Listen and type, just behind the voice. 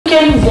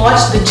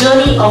watch the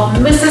journey of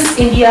Mrs.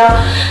 India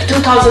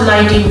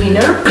 2019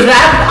 winner.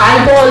 Grabbed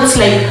eyeballs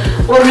like,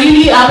 oh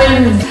really, I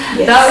mean,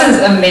 yes. That was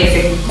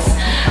amazing.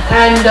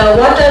 And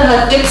what are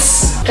her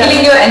tips?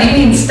 Killing your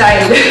enemy in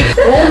style.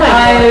 Oh my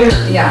god.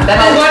 Yeah, that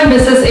is what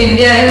Mrs.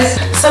 India is.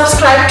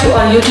 Subscribe to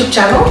our YouTube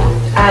channel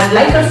and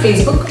like our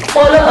Facebook.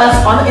 Follow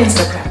us on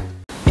Instagram.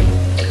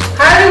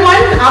 Hi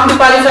everyone, I'm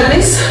Deepali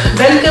Phadnis.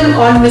 Welcome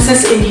on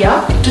Mrs.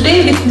 India.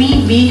 Today with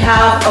me we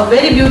have a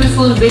very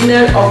beautiful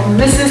winner of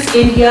Mrs.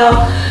 India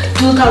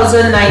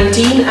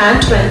 2019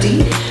 and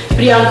 20,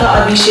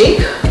 Priyanka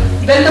Abhishek.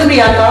 Welcome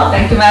Priyanka.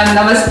 Thank you ma'am.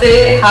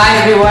 Namaste.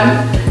 Hi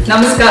everyone.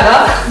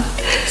 Namaskara.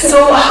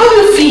 So how do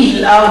you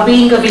feel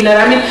being a winner?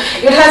 I mean,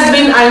 it has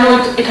been, I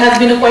know it has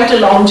been quite a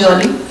long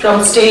journey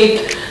from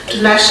state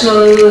to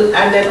national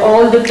and then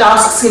all the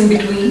tasks in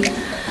between.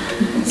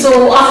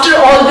 So after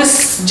all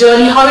this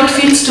journey, how it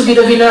feels to be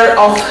the winner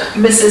of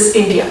Mrs.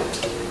 India?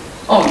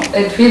 Oh,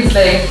 it feels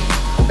like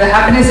the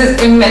happiness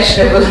is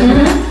immeasurable.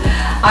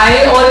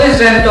 I always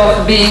dreamt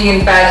of being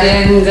in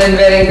pageants and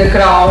wearing the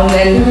crown,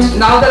 and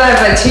now that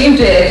I've achieved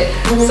it,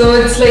 so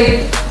it's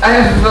like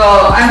I'm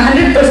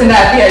 100%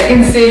 happy. I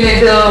can say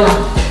like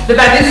the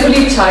battery is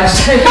fully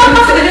charged.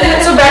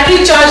 So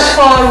battery charged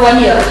for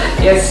 1 year?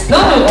 Yes. No,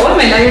 all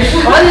my life.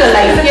 All your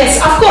life, yes.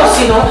 Of course,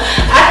 you know,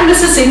 at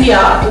Mrs. India,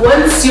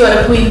 once you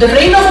are a queen, the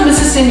reign of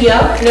Mrs. India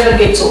never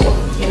gets over,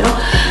 you know.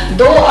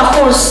 Though, of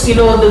course, you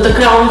know, the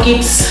crown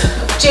keeps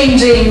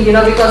changing, you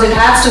know, because it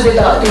has to be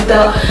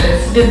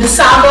the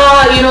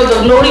saga, you know,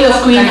 the glory of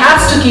queen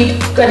has to keep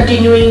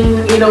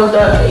continuing, you know,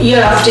 the year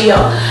after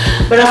year.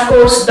 But of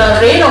course, the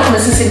reign of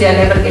Mrs. India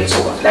never gets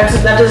over. That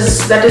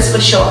is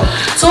for sure.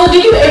 So,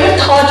 did you ever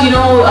thought, you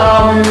know,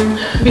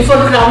 before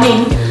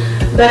crowning,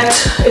 that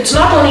it's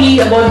not only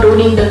about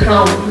donning the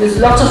crown, there's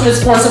lots of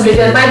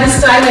responsibility, and by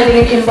this time I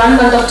think in 1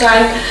 month of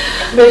time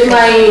with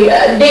my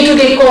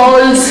day-to-day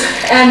calls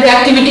and the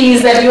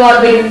activities that you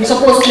are being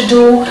supposed to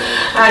do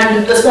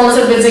and the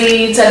sponsor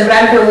visits and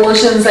brand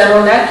promotions and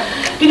all that,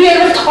 did you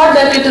ever thought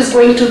that it is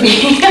going to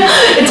be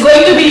it's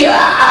going to be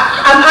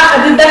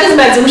that is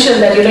my assumption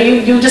that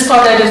you just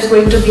thought that it's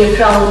going to be a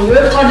crown. You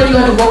ever thought that you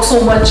had to work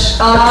so much?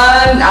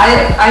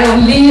 I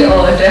only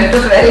dreamt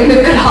of wearing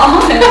the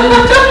crown and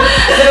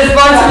the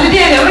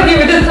responsibility, I never gave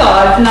it a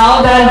thought.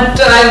 Now that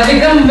I've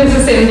become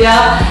Mrs. India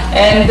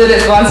and the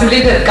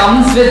responsibility that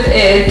comes with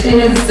it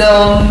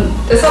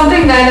is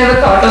something that I never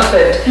thought of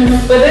it.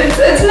 But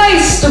it's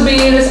nice to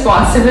be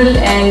responsible,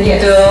 and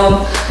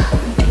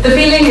the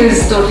feeling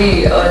is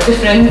totally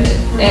different,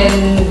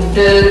 and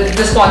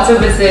the sponsor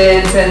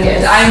visits, and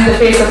I'm the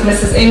face of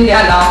Mrs.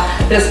 India now.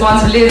 The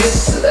responsibility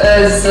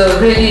is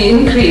really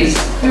increased.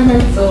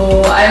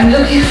 So I'm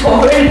looking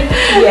forward.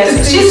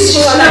 Yes, she's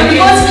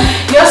because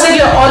you said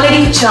you're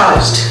already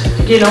charged,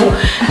 you know,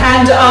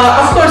 and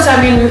of course,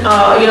 I mean,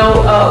 you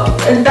know,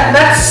 and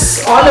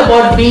that's all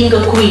about being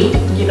a queen.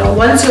 You know,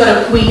 once you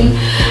are a queen,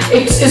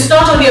 it's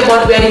not only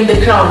about wearing the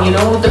crown. You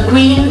know, the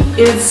queen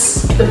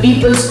is the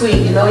people's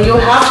queen. You know, you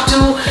have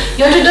to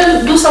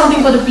do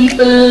something for the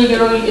people. You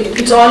know,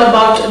 it's all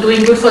about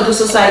doing good for the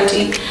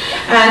society.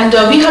 And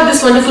we have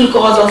this wonderful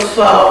cause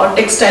of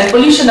textile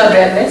pollution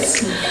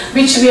awareness,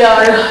 which we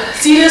are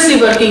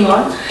seriously working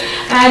on.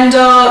 And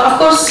of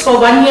course, for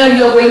 1 year,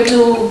 you are going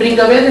to bring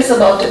awareness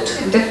about it.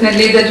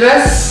 Definitely, the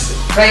dress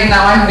right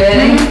now I'm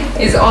wearing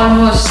is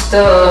almost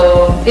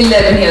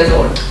 11 years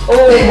old.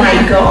 Oh my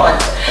god.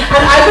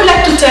 And I would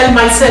like to tell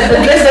myself, the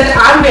dress that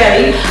I'm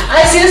wearing,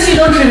 I seriously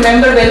don't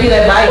remember when did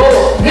I buy it.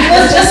 It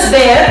was just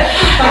there.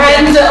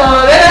 And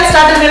when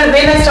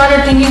I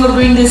started thinking of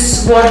doing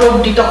this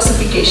wardrobe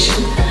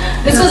detoxification,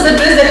 this was the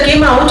dress that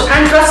came out,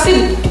 and trust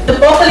me, the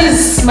purple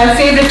is my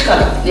favorite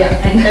color. Yeah.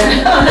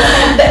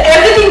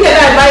 Everything that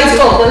I buy is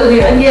purple.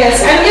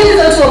 Yes, and here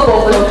is also a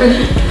purple.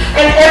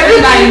 And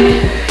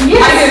everything.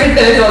 Yes. My favorite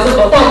color is also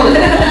purple.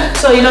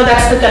 So you know,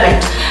 that's the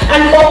connect.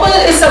 And purple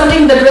is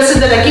something, the dresses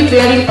that I keep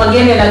wearing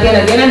again and again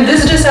and again. And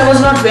this dress I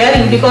was not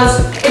wearing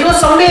because it was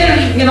somewhere,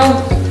 you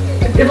know,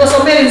 it was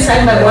somewhere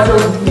inside my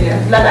wardrobe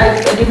that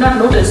I did not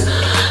notice.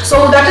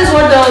 So that is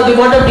what the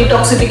wardrobe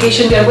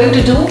detoxification we are going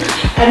to do,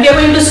 and we are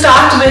going to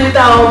start with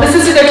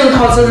Mrs. India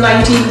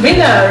 2019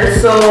 winner.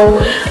 So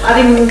I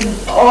think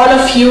all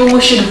of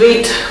you should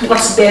wait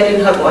what's there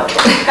in her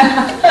wardrobe.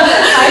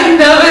 I'm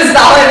nervous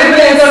now.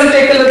 Everybody is going to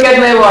take a look at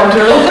my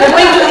wardrobe. I'm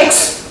going to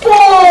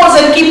expose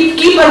and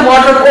keep her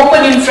wardrobe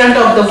open in front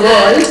of the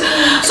world.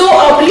 So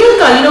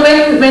Priyanka, you know,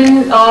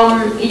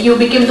 when you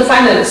became the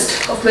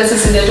finalist of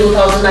Mrs. India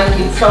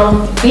 2019,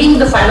 from being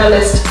the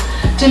finalist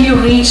till you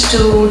reach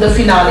to the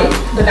finale,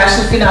 the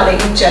national finale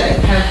in Chennai.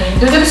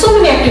 There were so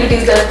many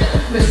activities that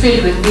we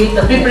filled with, be it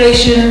the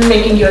preparation,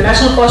 making your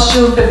national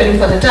costume, preparing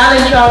for the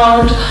talent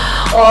round,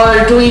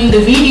 or doing the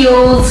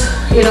videos,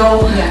 you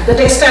know, the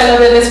textile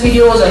awareness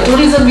videos or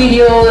tourism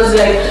videos,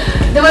 like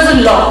there was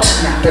a lot.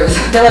 There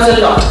was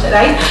a lot,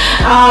 right?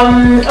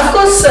 Of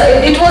course,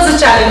 it was a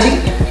challenging,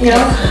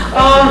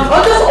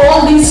 out of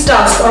all these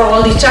tasks or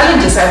all these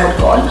challenges, I would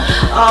call,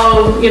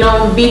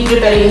 be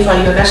preparing for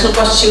your national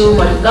costume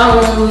or your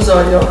gowns,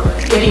 or you're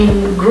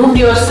getting groomed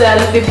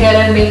yourself with hair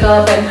and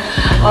makeup,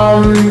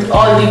 and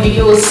all the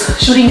videos,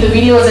 shooting the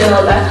videos and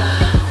all that.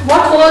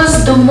 What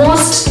was the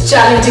most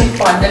challenging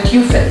part that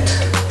you felt?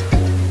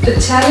 The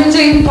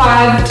challenging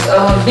part,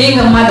 being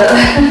a mother,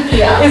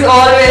 is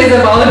always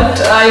about,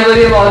 I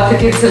worry about the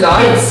kids a lot.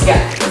 Yes,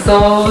 yeah. So,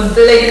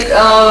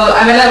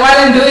 while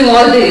I'm doing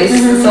all this,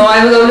 so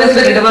I was always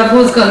worried about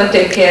who's going to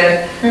take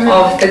care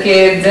of the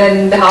kids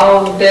and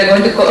how they're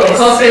going to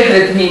cooperate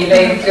with me.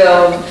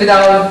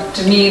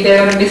 Without me, they're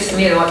going to miss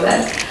me and all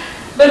that.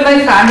 But my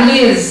family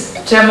is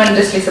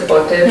tremendously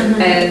supportive,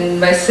 and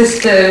my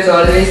sister is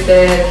always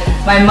there.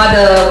 My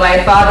mother,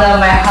 my father,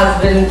 my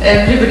husband,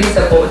 everybody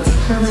supports.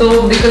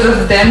 So because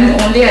of them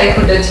only I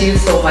could achieve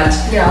so much.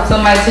 Yeah. So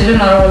my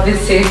children are always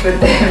safe with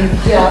them.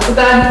 Yeah. So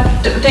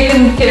that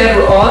taken care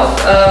of.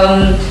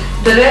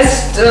 The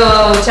rest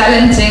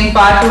challenging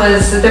part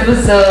was there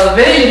was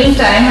very little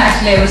time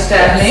actually I was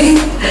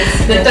traveling.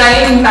 The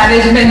time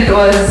management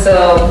was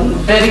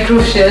very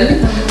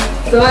crucial.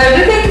 So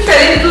everything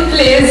fell into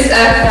place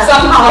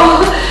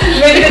somehow.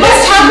 It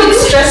must have been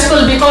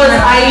stressful, because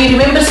I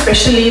remember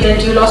especially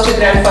that you lost your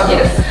grandfather.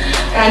 Yes.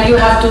 And you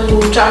have to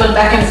travel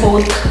back and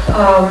forth,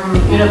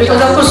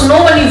 because of course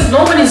no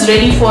one is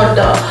ready for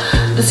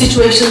the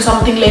situation,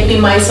 something like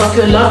demise of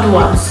your loved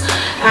ones,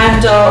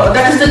 and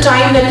that is the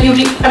time that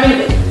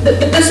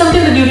there's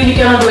something that you really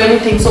cannot do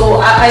anything.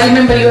 So I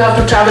remember you have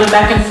to travel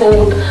back and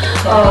forth,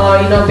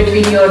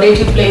 between your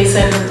native place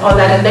and all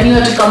that, and then you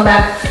have to come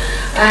back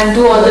and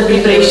do all the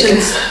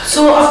preparations.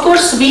 So of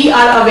course we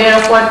are aware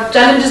of what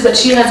challenges that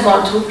she has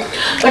gone through,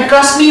 but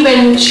trust me,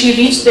 when she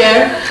reached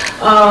there,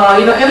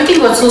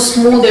 everything was so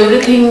smooth,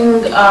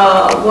 everything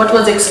what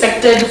was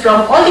expected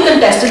from all the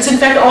contestants. In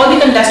fact, all the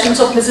contestants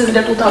of Mrs.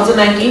 India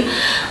 2019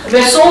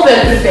 were so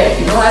well prepared.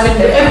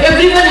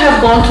 Everyone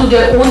have gone through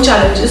their own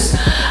challenges,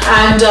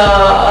 and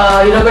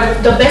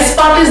but the best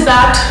part is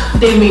that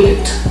they made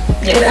it.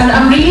 Yes. And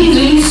I'm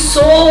really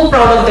so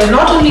proud of them.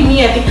 Not only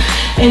me, I think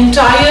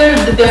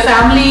their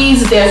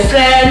families, their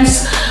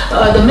friends,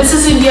 the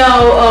Mrs. India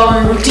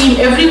team,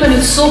 everyone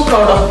is so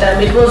proud of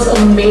them. It was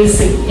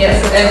amazing.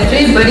 Yes,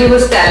 everybody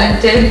was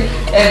talented.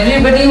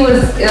 Everybody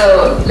was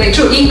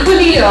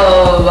equally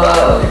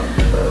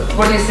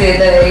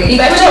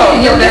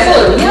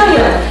beautiful.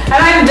 Yeah. And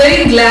I'm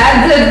very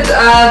glad that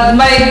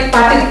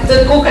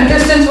the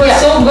co-contestants were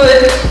so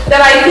good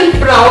that I feel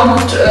proud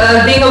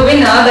being a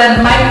winner that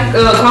my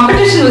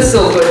competition was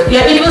so good.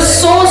 Yeah, it was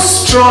so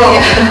strong.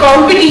 Yeah. The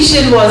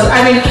competition was,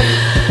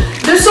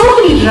 there's so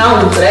many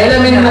rounds, right?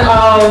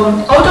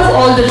 Out of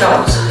all the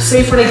rounds,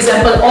 say for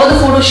example, all the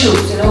photo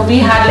shoots, we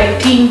had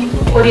like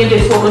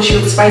team-oriented photo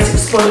shoots,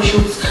 5-6 photo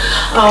shoots,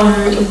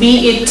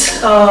 be it,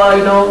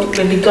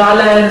 with the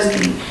garlands,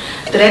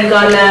 the red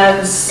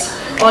garlands,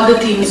 all the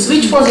themes.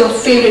 Which was your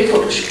favorite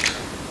photo shoot?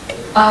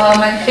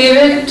 My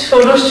favorite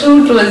photo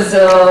shoot was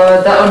the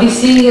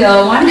Odyssey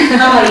one.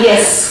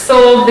 Yes.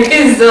 So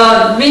because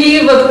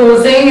we were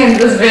posing and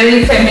it was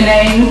very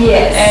feminine.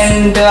 Yes.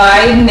 And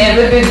I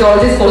never did all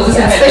these poses.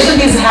 Especially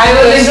these I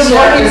was into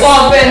hip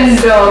hop and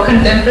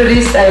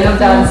contemporary style of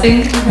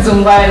dancing,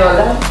 Zumba and all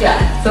that.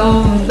 Yeah.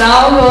 So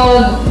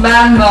now,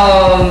 ma'am,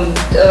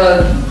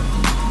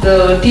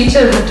 the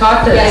teacher who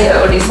taught us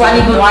Odyssey,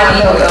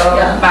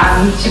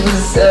 ma'am, she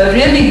was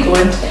really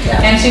good,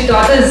 and she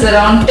taught us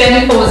around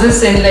 10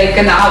 poses in like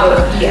an hour.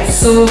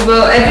 Yes. So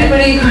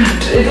everybody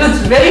it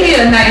was very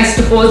nice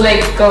to pose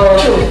like a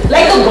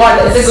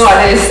goddess. The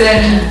goddess,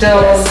 and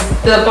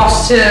the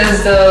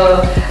postures, the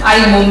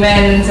eye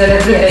movements and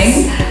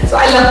everything. Yes. So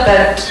I love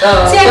that.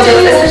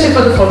 Especially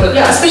for the photo.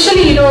 Yeah,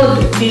 especially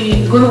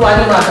the Guru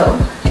Vani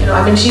Madhav.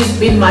 She's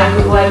been my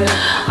guru, and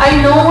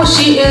I know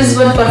she is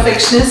one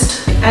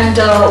perfectionist, and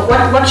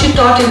what she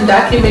taught in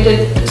that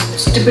limited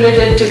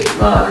stipulated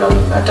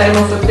time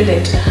of a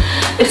period,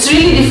 it's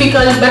really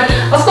difficult. But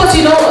of course,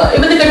 even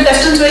the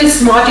contestants were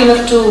smart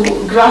enough to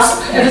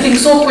grasp everything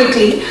so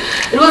quickly.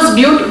 It was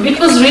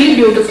really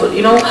beautiful.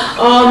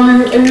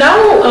 And now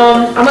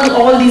among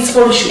all these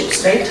photo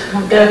shoots, right,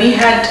 we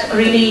had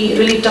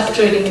really tough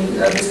training in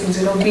these things.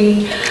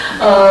 We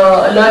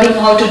learning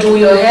how to do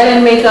your hair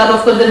and makeup.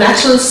 Of course, the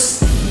naturals,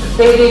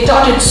 they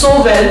taught it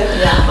so well.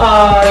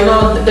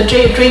 Yeah. The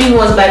training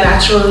was by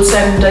naturals,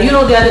 and they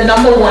are the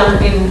number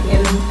one in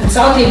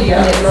South India.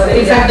 Yes.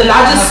 In fact, the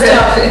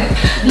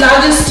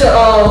largest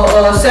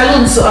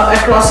salons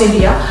across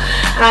India.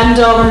 And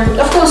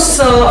of course,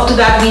 after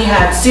that we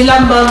had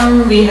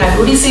Silambam, we had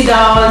Odissi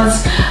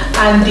dance,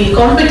 and the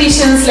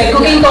competitions like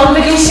cooking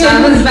competition.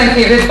 That was my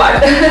favorite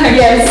part.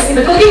 Yes,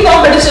 the cooking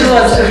competition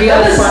was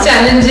real fun.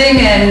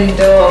 Challenging, and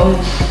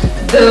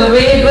the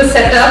way it was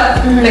set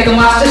up, like a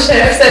master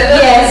chef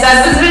setup,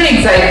 that was very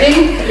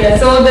exciting. Yes.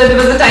 So there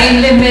was a time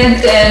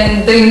limit,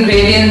 and the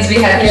ingredients we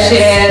had to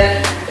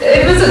share.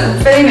 It was was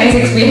a very nice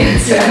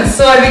experience.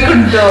 So we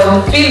could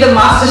feel the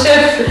master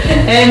chef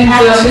and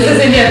Mrs.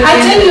 India. I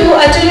tell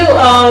you,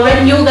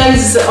 when you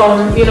guys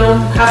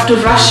have to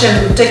rush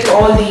and take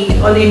all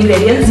the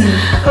ingredients,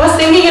 I was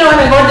thinking, oh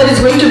my God, there is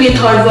going to be a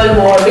third world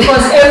war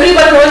because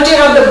everyone wants to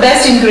have the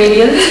best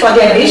ingredients for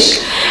their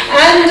dish,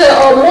 and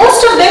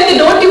most of them they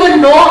don't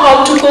even know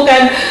how to cook,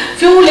 and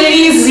few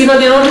ladies, they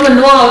don't even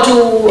know how to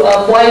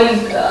boil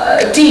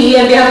tea,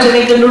 and they have to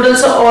make the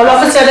noodles all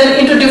of a sudden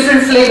into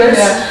different flavors.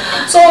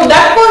 Yeah. So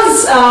that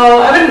was,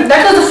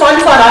 that was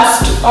fun for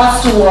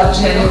us to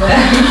watch.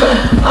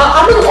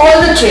 Among all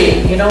the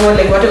training,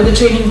 like whatever the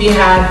training we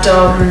had,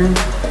 or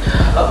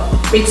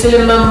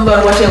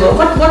whatever,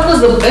 what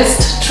was the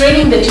best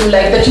training that you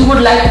like, that you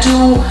would like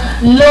to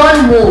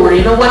learn more?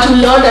 What you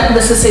learned at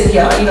Mrs.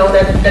 India,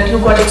 that you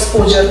got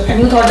exposure and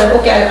you thought that,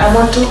 okay, I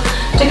want to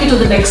take it to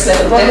the next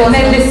level.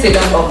 Definitely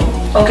Silombam.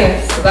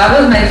 Okay. So that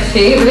was my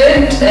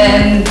favorite,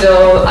 and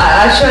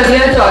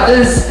Ashwarya taught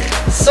us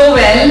so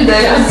well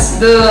that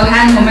the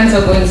hand movements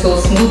are going so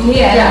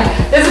smoothly, and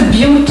there's a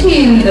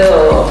beauty in the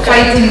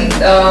fighting,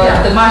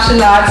 the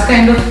martial arts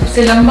kind of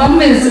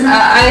Silombam is,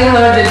 I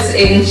heard it's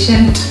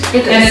ancient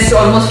and it's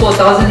almost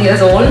 4,000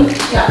 years old,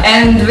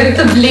 and with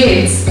the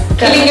blades,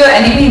 killing your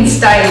enemy in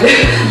style.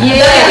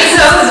 Yes,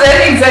 that was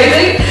very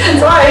exciting.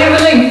 So I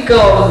was like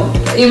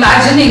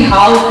imagining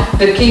how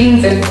the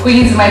kings and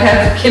queens might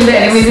have killed their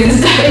enemies in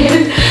style.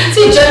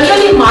 See,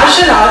 generally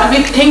martial art,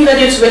 we think that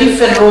it's very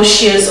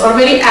ferocious or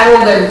very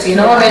arrogant,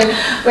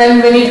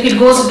 when it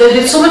goes,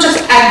 there's so much of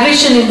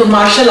aggression into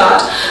martial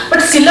art.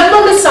 But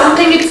Silombam is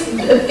something,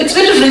 it's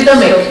very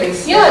rhythmic.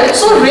 Yeah, it's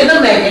so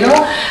rhythmic,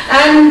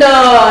 and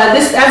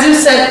this, as you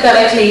said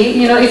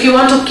correctly, if you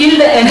want to kill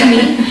the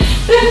enemy,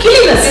 kill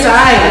in a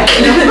style,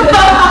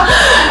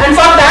 and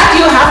for that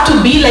you have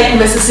to be like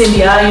Mrs.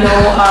 India, you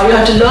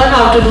have to learn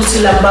how to do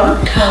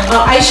Silombam.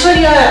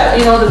 Aishwarya,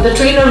 the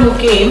trainer who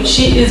came,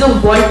 she is a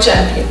world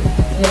champion.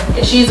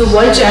 She is a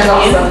world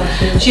champion.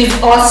 Awesome. She's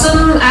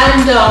awesome,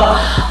 and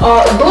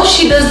though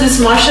she does this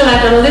martial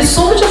art, there's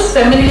so much of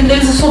femininity,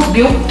 there is so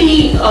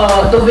beauty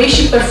the way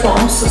she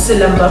performs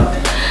Silombam.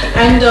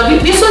 And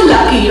we're so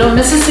lucky,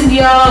 Mrs.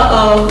 India,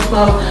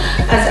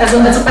 as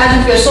a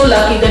pageant, we're so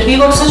lucky that we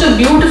got such a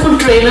beautiful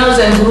trainers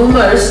and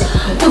groomers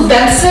who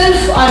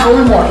themselves are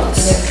role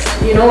models.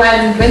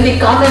 And when they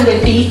come and they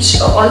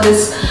teach all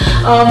this,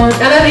 and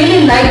I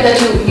really like that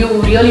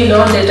you really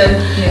learned it,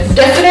 and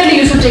definitely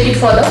you should take it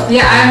further.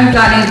 Yeah, I'm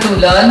planning to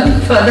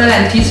learn further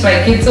and teach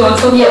my kids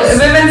also.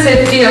 Women's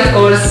safety, of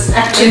course,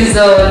 is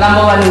the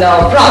number one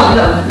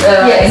problem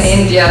in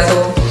India.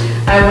 So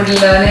I would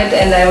learn it,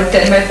 and I would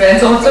tell my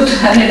friends also to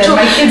learn it, and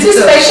my kids.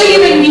 Especially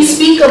when we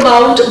speak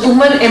about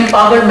women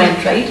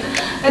empowerment, right?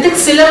 I think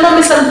Silombam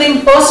is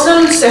something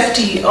personal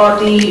safety, or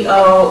the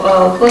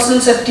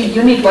personal safety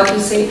unit, what we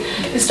say.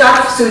 It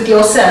starts with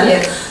yourself.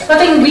 Yes. I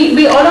think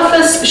we all of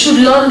us should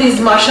learn these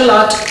martial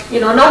art,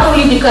 not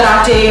only the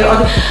karate.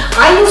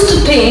 I used to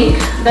think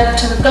that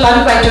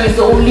Kalaripaito is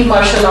the only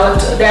martial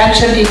art, the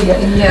ancient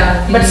Indian.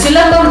 Yeah. But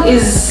Silombam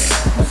is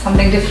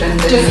something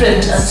different.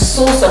 Different and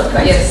so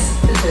surprising. Yes.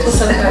 So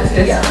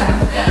surprising.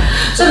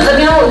 So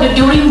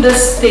during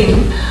this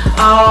thing,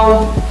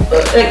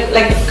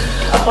 like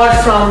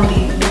apart from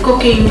the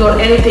cooking or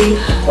anything,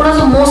 what was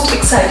the most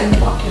exciting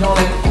part?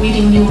 Like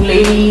meeting new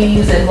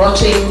ladies and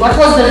watching. What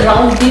was the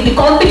round, the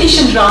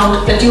competition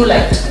round that you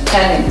liked?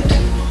 Talent.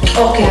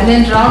 Okay.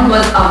 Talent round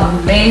was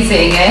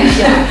amazing, and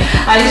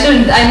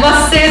I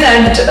must say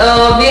that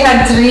we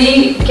had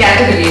 3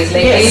 categories,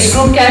 like age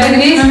group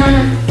categories.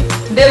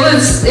 There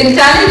was in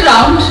talent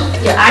round.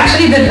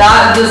 Actually,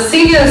 the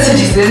senior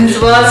citizens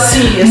were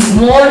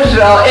more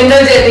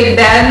energetic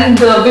than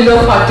the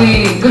below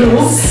 40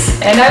 group,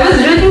 and I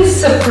was really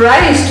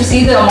surprised to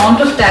see the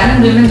amount of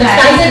talent women had.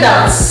 Tiger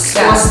dance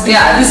was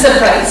the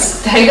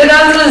surprise. Tiger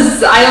dance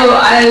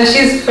was,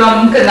 she's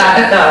from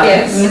Karnataka.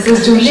 Yes.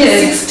 Mrs. Julia.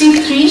 She's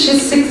 63.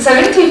 She's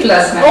 70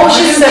 plus now. Oh,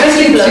 she's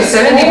 70 plus. She's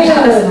 70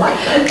 plus. Oh my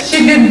God.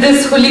 She did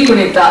this Huli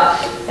Kunita,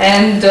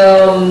 and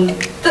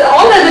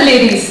all the other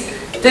ladies.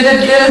 And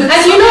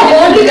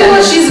only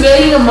because she's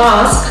wearing a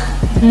mask,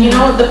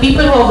 the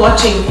people who are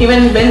watching,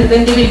 even when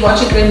they will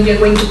watch it, when we are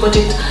going to put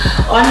it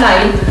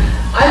online,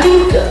 I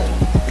think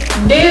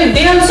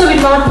they also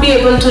will not be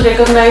able to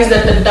recognize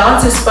that the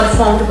dance is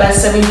performed by a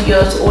 70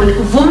 years old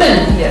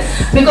woman. Yes.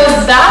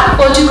 Because that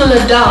particular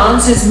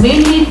dance is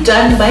mainly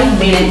done by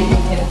men.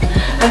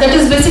 And that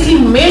is basically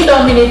male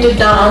dominated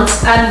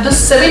dance, and the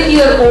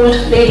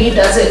 70-year-old lady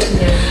does it.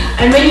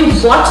 And when you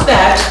watch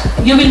that,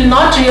 you will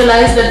not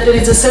realize that there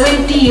is a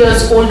 70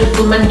 years old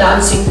woman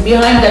dancing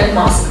behind that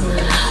mask.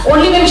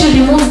 Only when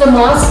she removes the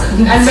mask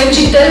and when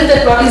she tells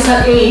that what is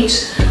her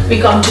age, we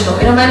come to know.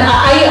 And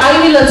I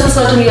will also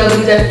certainly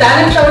agree that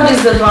talent round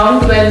is the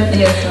round when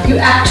you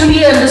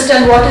actually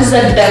understand what is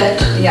that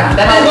depth. Yeah,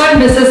 that is what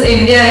Mrs.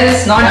 India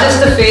is, not just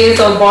the face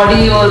or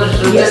body or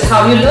just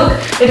how you look.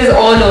 It is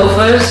all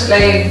over.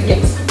 Like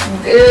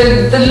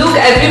the look,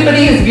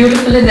 everybody is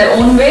beautiful in their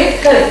own way.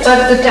 Correct.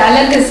 But the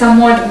talent is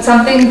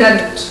something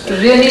that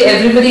really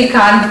everybody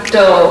can't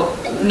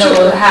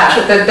never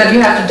have. That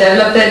you have to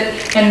develop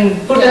it and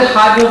put a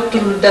hard work to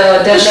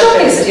develop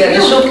showcase it. Yeah,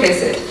 to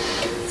showcase it.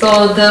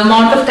 So the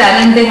amount of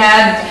talent they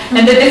had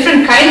and the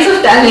different kinds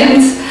of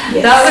talents,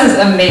 that was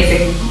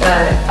amazing.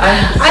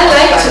 I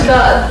liked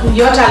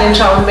your talent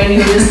round when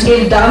you just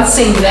gave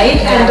dancing, right?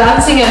 And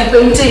dancing and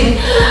painting.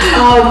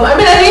 I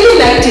mean, I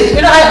really liked it.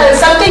 You know,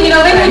 something, you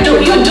know, when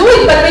you do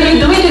it, but when you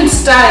do it in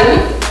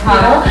style, you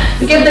know,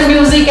 you get the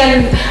music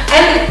and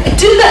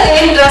till the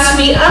end, trust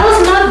me, I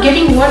was not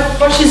getting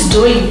what she's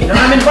doing, you know,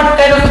 I mean, what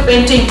kind of a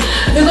painting,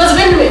 because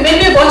when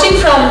we're watching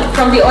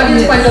from the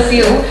audience point of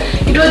view,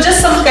 it was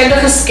just some kind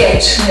of a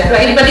sketch,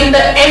 right? But in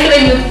the end,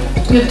 when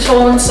you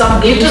thrown some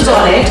glitters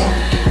on it,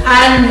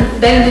 and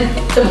then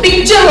the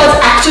picture was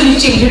actually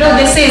changed. You know,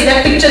 they say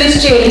that picture is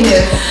changed,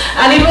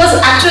 and it was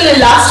actually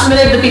last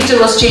minute the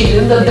picture was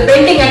changed. The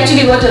painting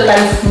actually got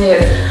alive.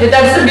 Yes,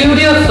 that's the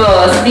beauty of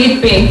speed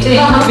painting.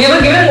 We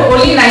were given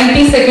only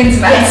 90 seconds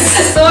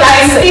max. So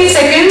 90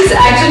 seconds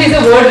actually is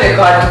a world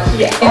record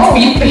in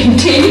speed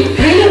painting.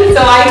 Really? So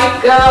I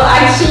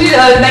actually,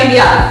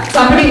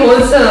 somebody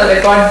holds a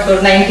record for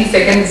 90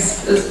 seconds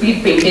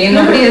speed painting.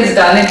 Nobody has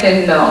done it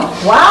in below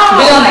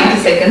 90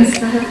 seconds.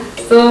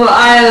 So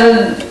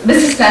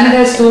Mrs. Planet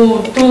has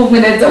 2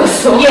 minutes or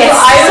so. Yes.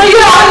 So you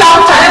have a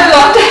long time.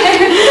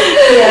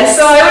 Yes.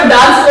 So I would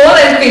dance more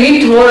and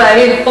finish more,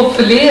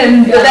 hopefully.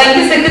 And the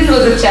 90 seconds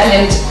was a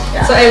challenge.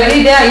 Yeah. So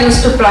every day I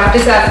used to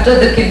practice after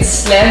the kids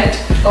slept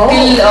till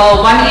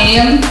 1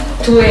 a.m.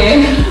 2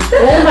 a.m.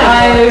 Oh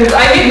my God.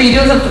 I made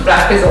videos of the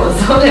practice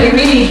also, like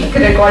really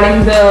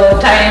recording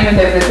the time and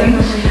everything.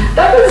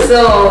 That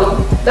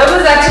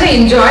was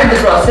actually enjoyed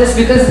the process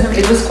because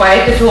it was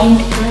quiet at home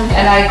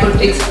and I could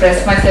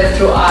express myself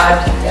through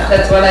art.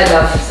 That's what I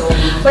love. So,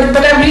 but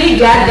I'm really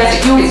glad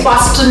that you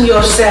fasten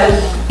yourself.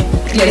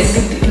 Yes,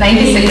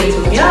 90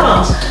 seconds.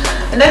 Yeah.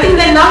 And I think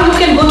that now you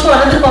can go to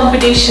another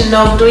competition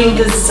of doing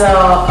this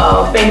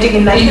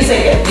painting in 90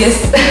 seconds.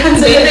 Yes.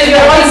 So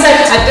you're all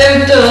set.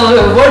 Attempt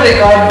world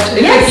record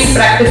if I keep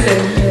practicing.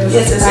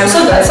 Yes.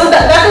 So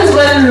that is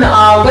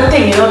one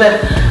thing, you know,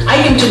 that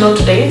I came to know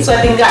today. So I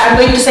think I'm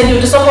going to send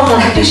you to some more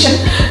competition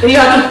where you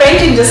have to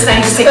paint in just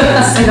 90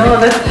 seconds. You know,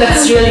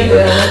 that's really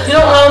good. You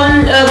know,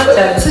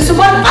 so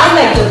what I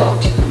liked about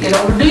you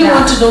know, do you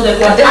want to know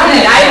that?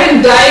 Definitely. I've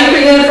been dying to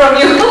hear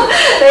from you.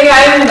 Like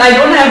I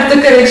don't have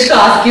the courage to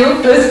ask you.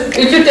 Because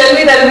if you tell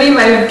me, that will be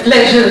my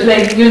pleasure.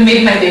 Like you'll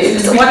make my day.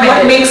 So what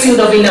makes you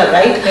the winner,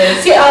 right?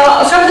 Yes. See,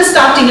 from the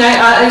starting,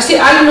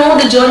 I know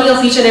the journey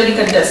of each and every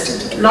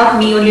contestant. Not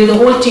me only, the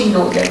whole team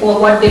knows that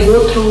what they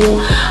go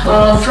through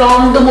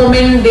from the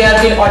moment they are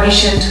being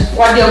auditioned,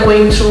 what they are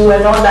going through,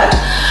 and all that.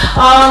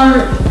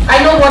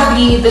 I know what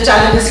the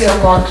challenges you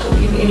have gone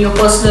through in your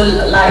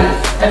personal life,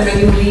 and when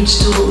you reach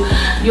to,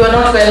 you are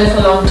not well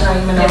for a long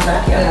time and all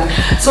that.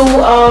 So,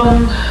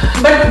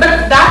 but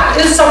that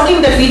is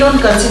something that we don't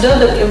consider.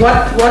 That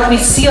what we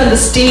see on the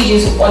stage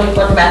is all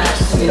what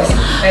matters. You know,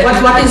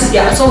 what is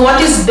So what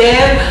is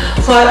there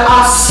for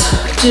us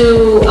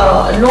to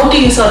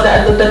notice, or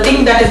the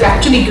thing that is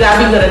actually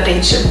grabbing our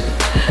attention.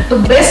 The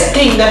best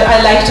thing that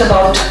I liked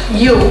about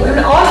you, and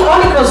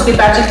all across the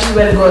pageant, you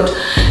were good.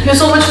 You're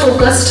so much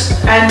focused,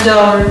 and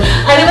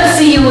I never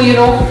see you, you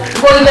know,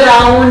 going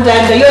around,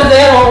 and you're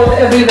there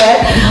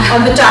everywhere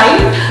on the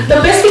time. The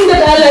best thing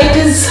that I liked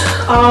is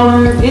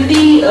in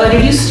the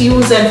reduced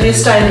use and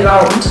freestyle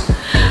round,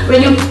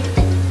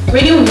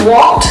 when you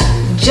walked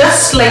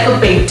just like a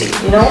painting,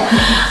 you know.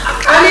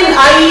 I mean,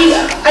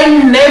 I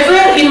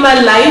never in my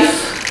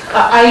life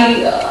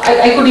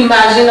I could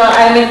imagine, or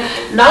I mean,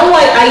 now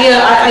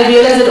I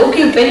realize that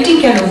okay,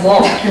 painting can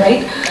walk,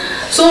 right?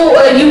 So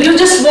you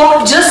just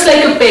walk just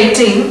like a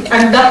painting,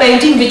 and the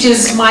painting which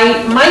is my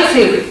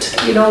favorite,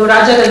 you know,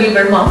 Raja Ravi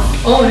Verma.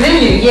 Oh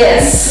really?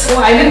 Yes.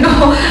 Oh, I didn't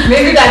know.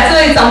 Maybe that's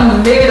why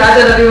maybe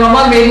Raja Ravi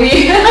Verma made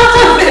me.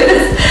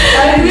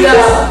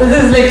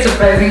 This is like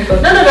surprising for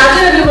me. No,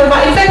 Raja Ravi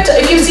Verma. In fact,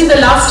 if you've seen the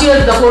last year,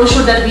 the photo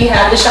shoot that we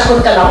had, the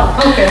Shakuntala.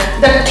 Okay.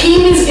 The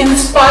theme is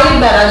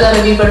inspired by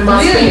Raja Ravi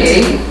Verma's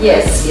painting.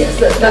 Yes.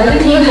 The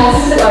theme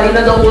of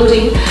the whole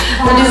thing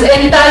that is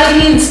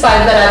entirely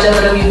inspired by Raja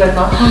Ravi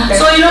Verma. Okay.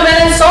 So you know, when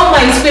I saw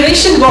my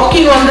inspiration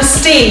walking on the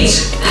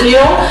stage, you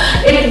know,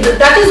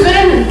 that is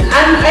when,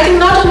 and I think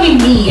not only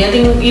me, I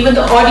think even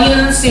the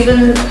audience,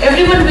 even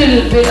everyone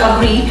will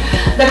agree,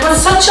 that was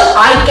such a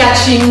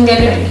eye-catching,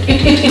 and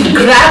it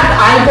grabbed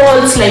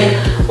eyeballs like,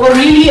 oh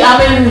really,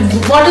 I mean,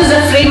 what is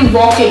a frame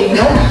walking,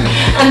 you know?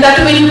 And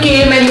that when you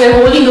came and you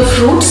were holding the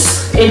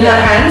fruits in your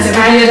hands,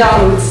 and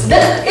it's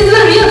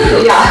a real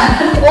fruit.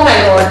 Yeah. Oh my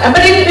God.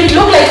 But it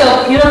looked like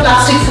a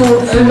plastic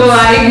fruit. No,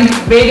 I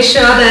made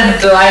sure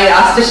that I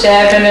asked the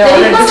chef, and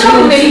it must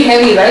have been very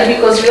heavy, right?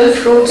 Because real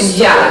fruits.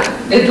 Yeah,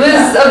 it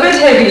was a bit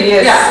heavy.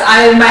 Yes.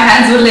 Yeah. My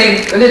hands were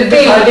like a little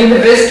bit hurting. The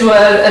wrist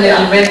were a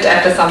little bit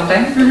after some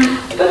time.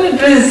 But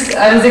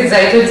I was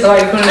excited, so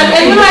I couldn't.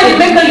 And you know, I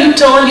remember you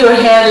turned your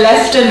hair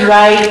left and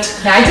right.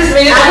 Yeah, I just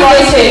made it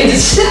a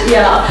change.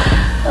 Yeah.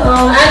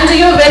 And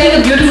you're wearing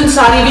a beautiful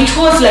sari which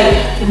was like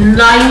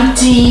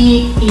 90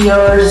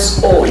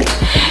 years old.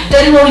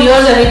 10 more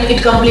years and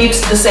it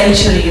completes the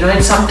century. You know,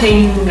 it's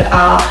something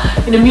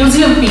in a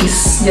museum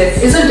piece,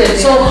 yes, isn't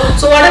it? Yeah.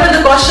 So whatever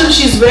the costume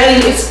she's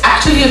wearing, it's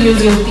actually a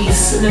museum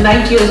piece, in a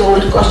 90 years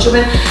old costume,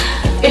 and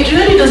it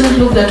really doesn't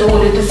look that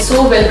old. It is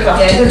so well crafted.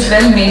 Yeah, it is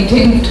well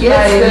maintained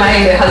by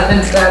my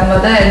husband's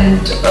grandmother,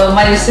 and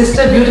my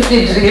sister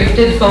beautifully draped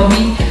it for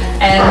me.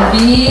 And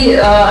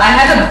I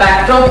had a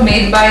backdrop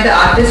made by the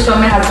artist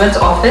from my husband's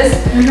office.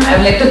 I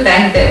would like to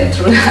thank them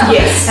through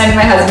Yes. and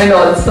my husband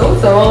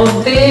also. So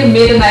they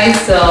made a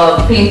nice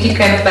painty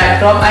kind of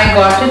backdrop. I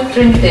got it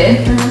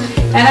printed,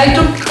 and I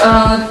took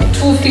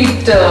 2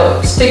 feet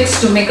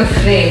sticks to make a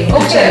frame.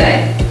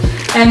 Okay.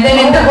 And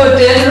then in the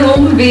hotel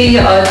room, we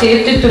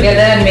taped it together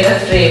and made a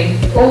frame.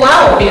 Oh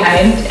wow!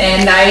 Behind,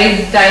 and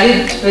I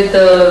dyed it with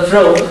the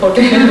robe,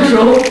 hotel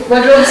robe.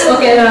 What robes?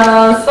 Okay.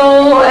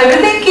 So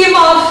everything came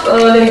off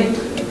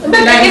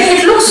But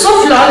it looks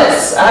so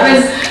flawless. I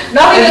mean,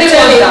 now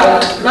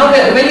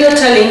when you're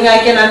telling, I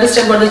can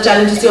understand what the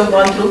challenges you have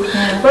gone through.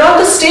 Yeah. But on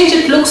the stage,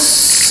 it looks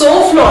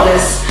so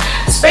flawless.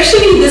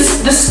 Especially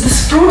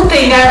this fruit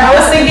thing. I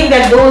was thinking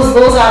that those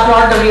are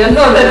not the real.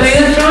 No, the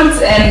real fruits.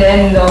 And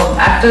then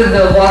after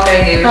the walk,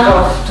 I gave it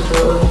off to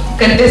the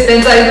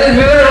contestants. We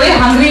were really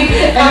hungry,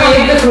 and we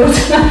ate the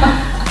fruits.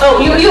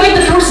 Oh, you ate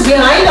the fruits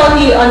behind on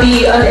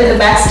the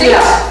backstage.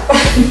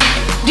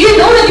 Yeah. Do you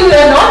know that you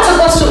are not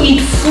supposed to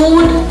eat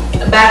food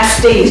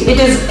backstage? It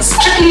is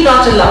strictly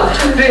not allowed.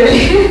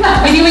 Really?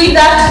 Did you eat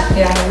that?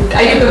 Yeah,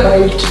 I took a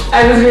bite.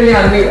 I was really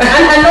hungry.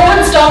 And no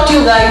one stopped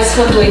you guys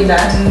from doing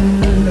that?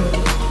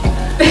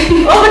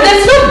 Oh, but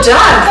that's not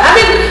done. I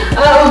mean,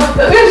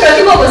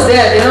 Pratibha was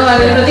there, you know. I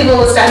mean, Pratibha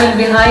was standing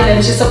behind and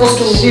she's supposed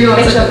to. She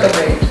also took a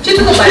bite. She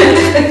took a bite.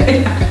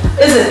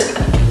 Is it?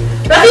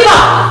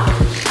 Pratibha!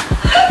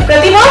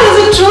 Pratibha, is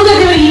it true that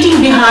they were eating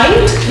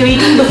behind? They were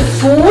eating the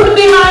food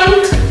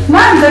behind?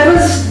 Ma'am, that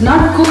was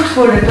not cooked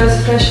food, it was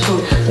fresh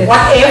food.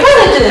 Whatever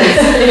it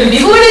is.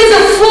 Food is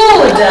a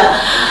food.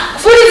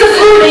 Food is a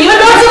food. You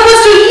are not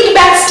supposed to eat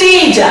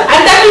backstage.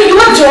 And that you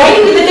are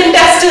joining with the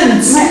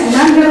contestants.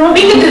 Ma'am, they were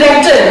Being a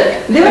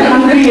director. They were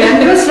hungry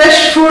and there was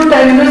fresh food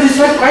and this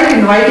was quite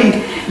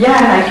inviting. Yeah,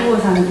 and I too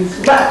was hungry.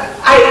 So. But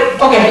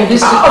okay, we're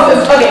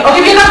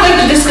not going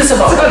to discuss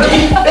about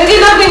it. We're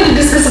not going to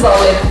discuss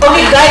about it.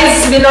 Okay,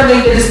 guys, we're not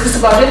going to discuss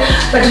about it.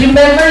 But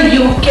remember,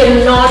 you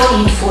cannot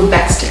eat food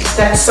backstage.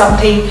 That's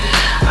something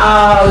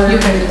you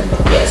can do.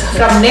 Yes.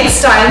 From next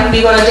time,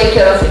 we're gonna take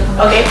care of it.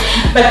 Okay.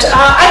 But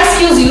I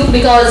excuse you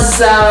because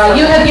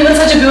you have given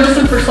such a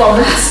beautiful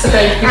performance.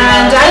 Thank you.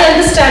 And I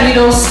understand, you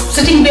know,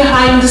 sitting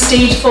behind the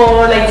stage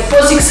for like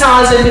 4-6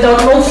 hours and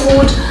without no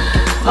food.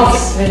 Okay.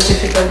 It's very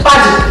difficult.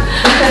 Pardon.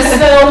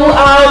 So,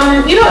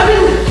 you know, I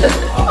mean,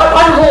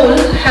 on whole,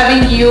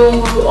 having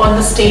you on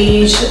the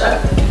stage,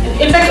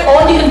 in fact,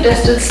 all the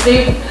contestants,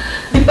 they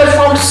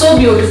performed so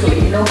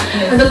beautifully, you know,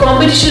 Yes. and the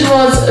competition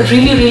was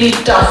really, really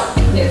tough.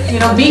 Yes. You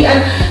know, be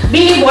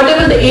it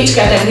whatever the age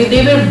category,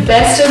 they were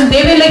best, and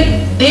they were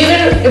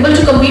able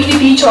to compete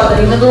with each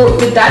other, even though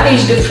with that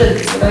age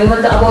difference, you know,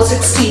 even the above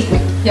 60.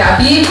 Yeah,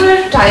 we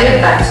were tired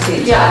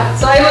backstage. Yeah.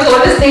 So I was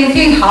always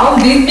thinking how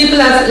these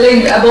people are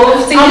like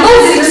above 60.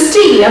 Above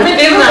 60, I mean,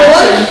 They were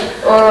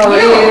all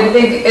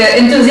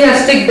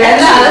enthusiastic than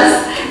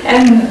us,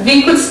 and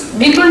we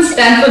couldn't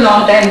stand for a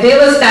long time. They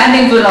were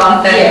standing for a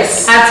long time.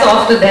 Yes. Hats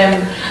off to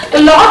them.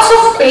 Lots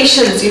of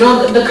patience, you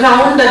know, the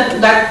crown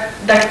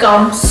that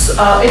comes,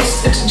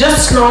 it's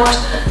just not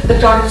the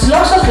crown, it's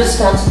lots of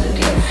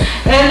responsibility.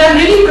 And I'm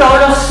really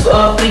proud of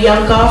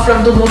Priyanka.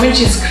 From the moment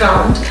she's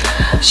crowned,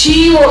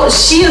 she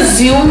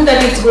assumed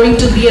that it's going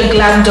to be a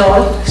glam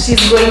doll.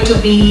 She's going to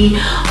be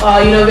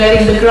you know,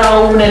 wearing the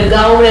crown and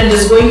gown and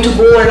just going to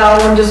go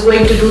around, just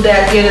going to do the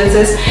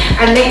appearances.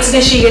 And next day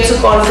she gets a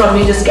call from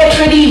me, just get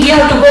ready, we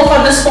have to go for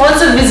the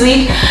sponsor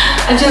visit.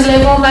 And she's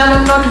like, oh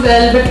ma'am, I'm not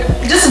well, but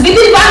just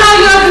within 1 hour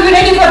you have to be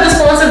ready for the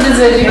sponsor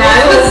visit. You know?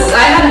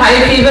 I had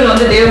high fever on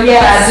the day of the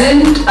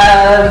pageant.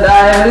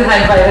 I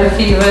had viral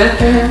fever.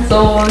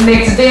 So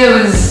next day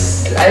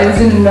I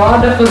was in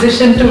not a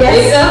position to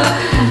wake up.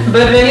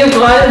 But when you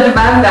called,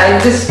 ma'am,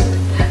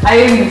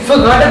 I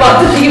forgot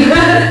about the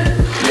fever.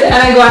 And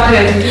I got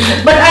ready.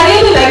 But I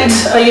really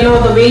liked, you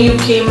know, the way you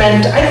came,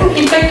 and I think,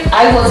 in fact,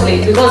 I was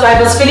late because I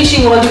was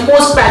finishing all the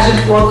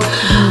post-pageant work,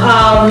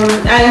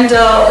 and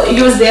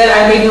you was there.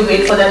 I made you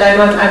wait for that.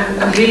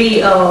 I'm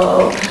really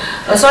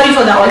sorry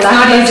for that. It's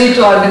not easy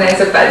to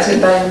organize a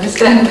pageant. I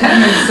understand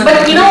that.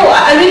 But you know,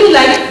 I really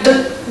liked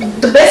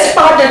the best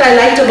part that I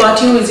liked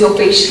about you is your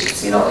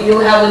patience. You know, you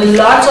have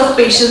lots of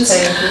patience,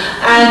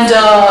 and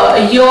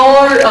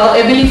your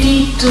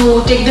ability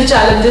to take the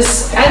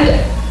challenges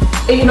and,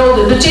 you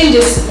know, the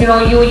changes. You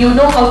know, you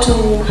know how to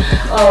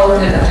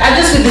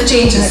adjust with the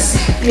changes.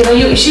 You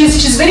know,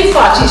 she's very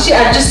fast. She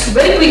adjusts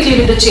very quickly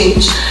with the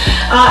change.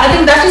 I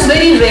think that is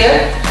very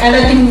rare, and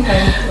I think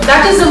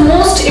that is the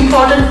most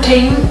important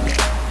thing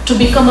to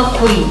become a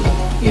queen.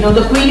 You know,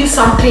 the queen is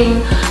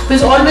something who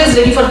is always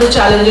ready for the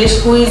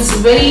challenges, who is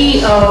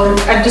very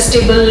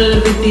adjustable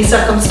with the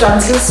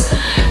circumstances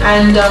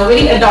and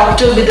very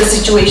adaptive with the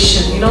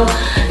situation. You know,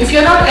 if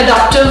you're not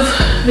adaptive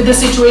with the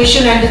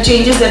situation and the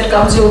changes that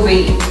comes your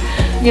way,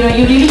 you know,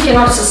 you really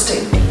cannot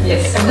sustain.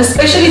 Yes. And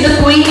especially the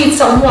queen is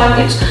someone,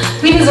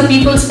 queen is a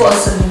people's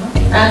person,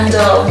 and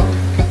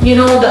you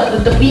know,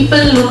 the people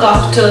look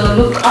up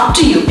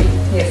to you.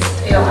 Yes.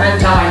 You know,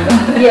 and Now I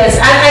know. yes,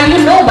 and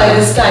you know by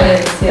this time,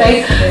 Yes, yes, right?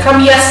 yes.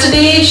 From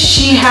yesterday,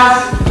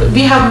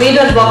 we have made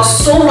her work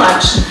so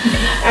much,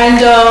 and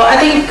I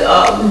think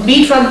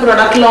be it from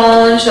product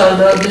launch or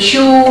the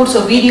shoots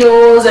or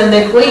videos, and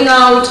then going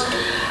out,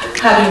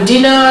 having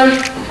dinner,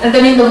 and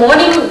then in the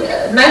morning,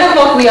 9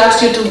 o'clock we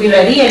asked you to be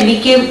ready, and we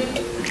came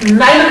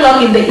 9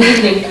 o'clock in the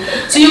evening.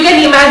 So you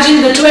can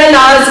imagine the 12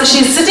 hours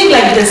she's sitting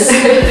like this.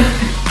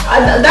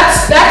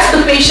 That's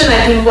the patient,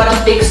 I think, what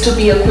it takes to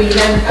be a queen,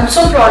 and I'm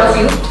so proud of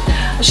you.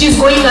 She's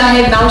going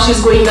ahead now. She's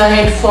going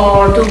ahead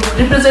to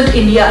represent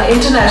India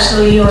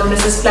internationally on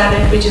Mrs.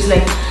 Planet, which is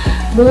like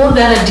more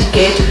than a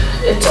decade.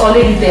 It's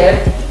already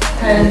there,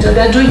 and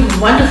they're doing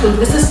wonderful.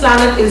 Mrs.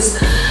 Planet is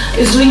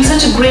doing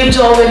such a great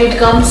job when it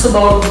comes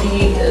about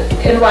the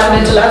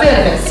environmental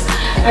awareness.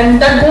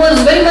 And that goes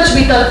very much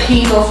with our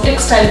theme of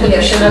textile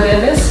pollution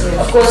awareness.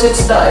 Of course,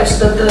 it's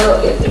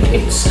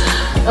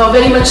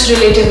very much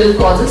relatable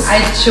causes. I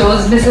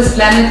chose Mrs.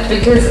 Planet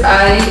because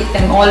I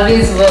am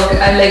always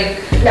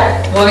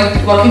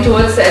working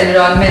towards the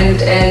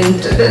environment, and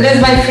that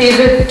is my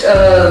favorite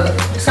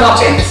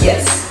subject.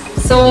 Yes.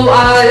 So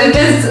it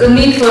is a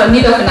need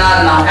of an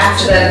hour now.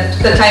 That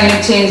the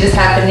climate change is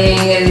happening,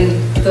 and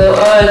the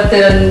earth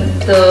and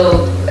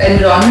the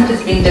environment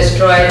is being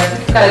destroyed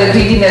by the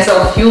greediness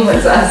of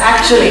humans. So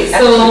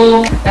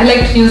I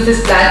like to use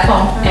this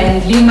platform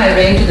and live my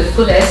reign to the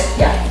fullest,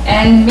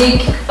 and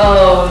make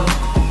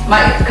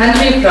my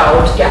country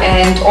proud.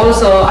 And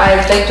also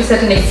I'd like to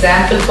set an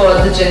example for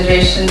the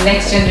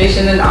next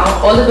generation, and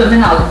all the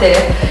women out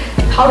there,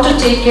 how to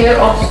take care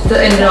of the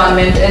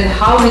environment, and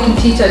how we can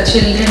teach our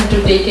children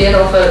to take care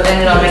of our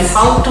environment.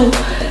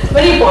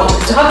 Very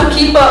important. How to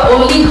keep our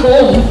only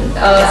home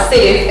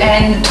safe,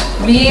 and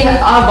we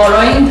are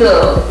borrowing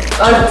the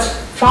earth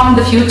from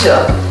the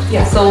future.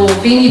 So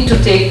we need to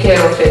take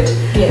care of it.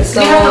 Yes.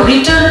 So we have to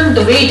return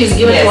the way it is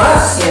given to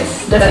us.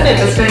 Yes,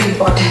 Definitely. that's very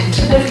important.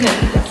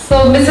 Definitely.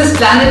 So Mrs.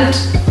 Planet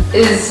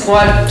is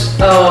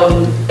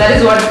that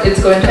is what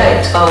it's going to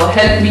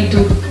help me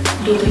to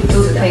do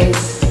things.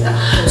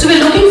 So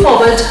we're looking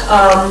forward.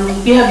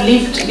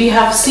 We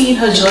have seen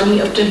her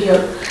journey up till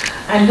here,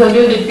 and you have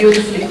lived it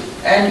beautifully.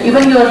 And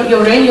even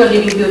your reign, you're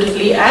living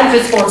beautifully and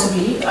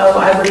responsibly,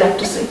 I would like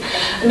to say.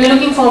 And we're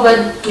looking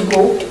forward to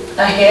go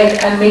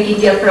ahead and make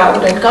India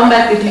proud and come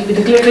back with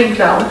the glittering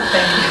crown.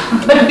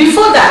 But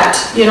before that,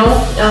 you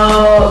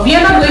know, we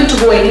are not going to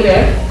go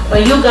anywhere.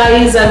 You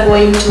guys are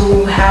going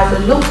to have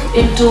a look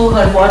into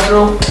her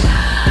wardrobe.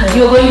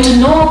 You're going to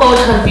know about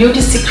her beauty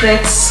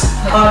secrets,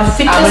 her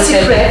fitness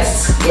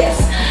secrets,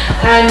 yes,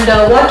 and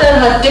what are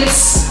her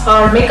tips,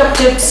 her makeup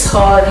tips,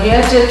 her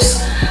hair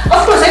tips.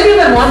 Of course,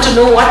 everyone wants to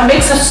know what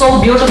makes her so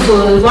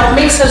beautiful, what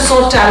makes her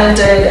so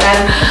talented,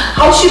 and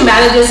how she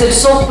manages it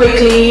so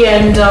quickly,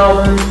 and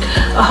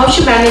how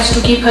she managed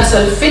to keep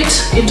herself fit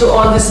into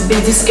all this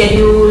busy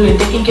schedule and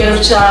taking care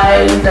of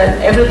child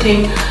and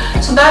everything.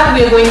 So that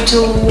we are going to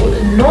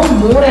know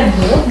more and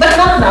more, but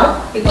not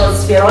now,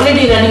 because we are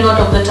already running out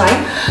of the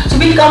time. So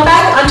we'll come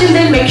back. Until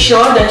then, make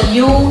sure that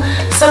you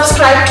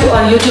subscribe to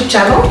our YouTube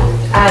channel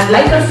and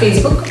like our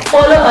Facebook,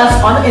 follow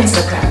us on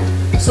Instagram,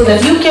 so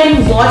that you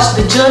can watch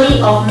the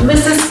journey of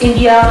Mrs.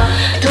 India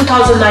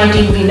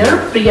 2019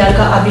 winner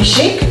Priyanka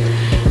Abhishek,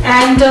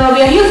 and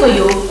we are here for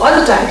you all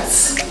the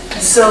times.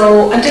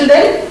 So until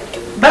then,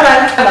 bye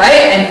bye.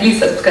 Bye, and please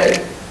subscribe.